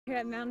Here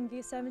at Mountain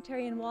View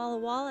Cemetery in Walla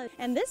Walla,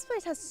 and this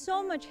place has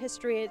so much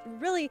history. It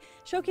really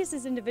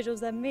showcases individuals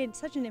that made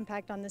such an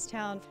impact on this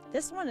town.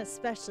 This one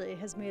especially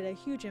has made a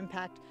huge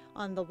impact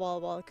on the Walla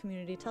Walla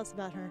community. Tell us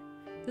about her.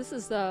 This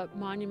is the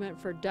monument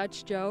for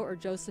Dutch Jo, or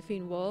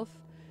Josephine Wolf.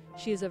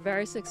 She is a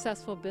very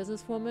successful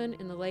businesswoman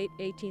in the late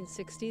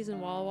 1860s in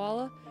Walla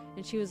Walla,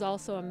 and she was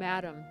also a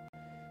madam.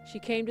 She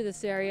came to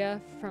this area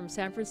from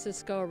San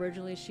Francisco.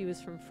 Originally, she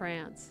was from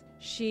France.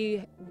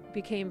 She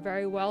became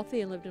very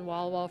wealthy and lived in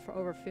Walla Walla for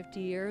over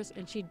 50 years,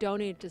 and she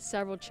donated to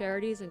several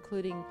charities,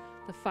 including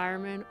the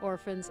Firemen,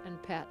 Orphans,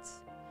 and Pets.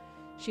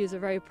 She is a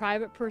very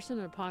private person,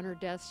 and upon her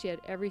death, she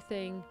had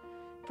everything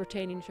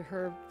pertaining to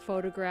her,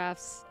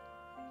 photographs,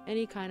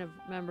 any kind of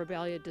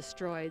memorabilia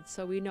destroyed.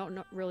 So we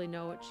don't really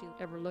know what she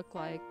ever looked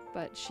like,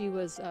 but she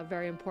was a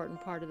very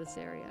important part of this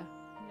area.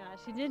 Yeah,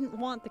 she didn't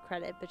want the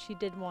credit, but she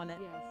did want to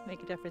Yes.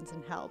 make a difference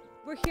and help.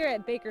 We're here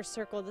at Baker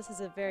Circle. This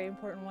is a very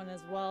important one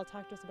as well.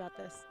 Talk to us about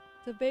this.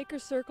 The Baker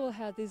Circle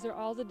these are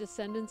all the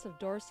descendants of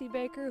Dorsey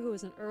Baker, who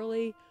was an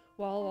early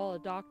Walla Walla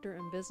doctor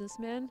and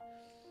businessman.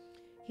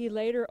 He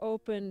later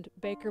opened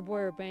Baker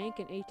Boyer Bank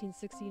in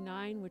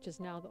 1869, which is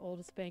now the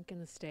oldest bank in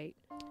the state.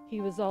 He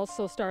was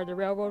also started the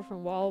railroad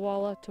from Walla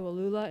Walla to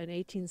Wallula in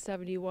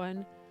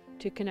 1871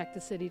 to connect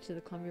the city to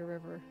the Columbia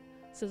River.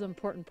 This is an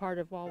important part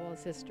of Walla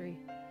Walla's history.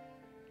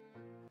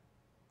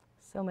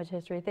 So much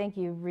history. Thank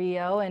you,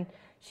 Rio. And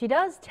she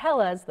does tell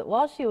us that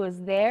while she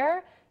was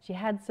there, she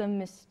had some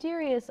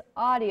mysterious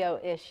audio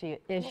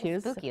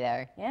issues. Spooky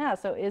there. Yeah,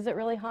 so is it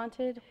really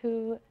haunted?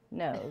 Who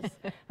knows?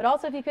 But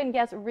also, if you couldn't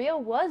guess, Rio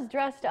was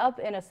dressed up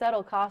in a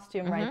subtle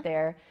costume right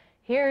there.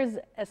 Here's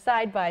a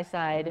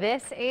side-by-side.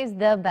 This is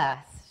the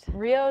best.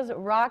 Rio's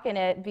rocking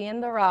it, being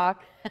the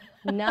Rock.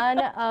 None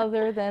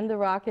other than the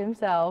Rock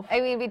himself. I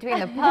mean, between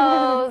the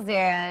pose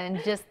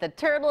and just the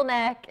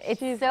turtleneck,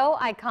 it's so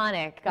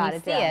iconic. Got you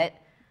it see down.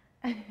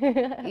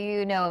 it,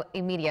 you know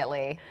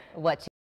immediately what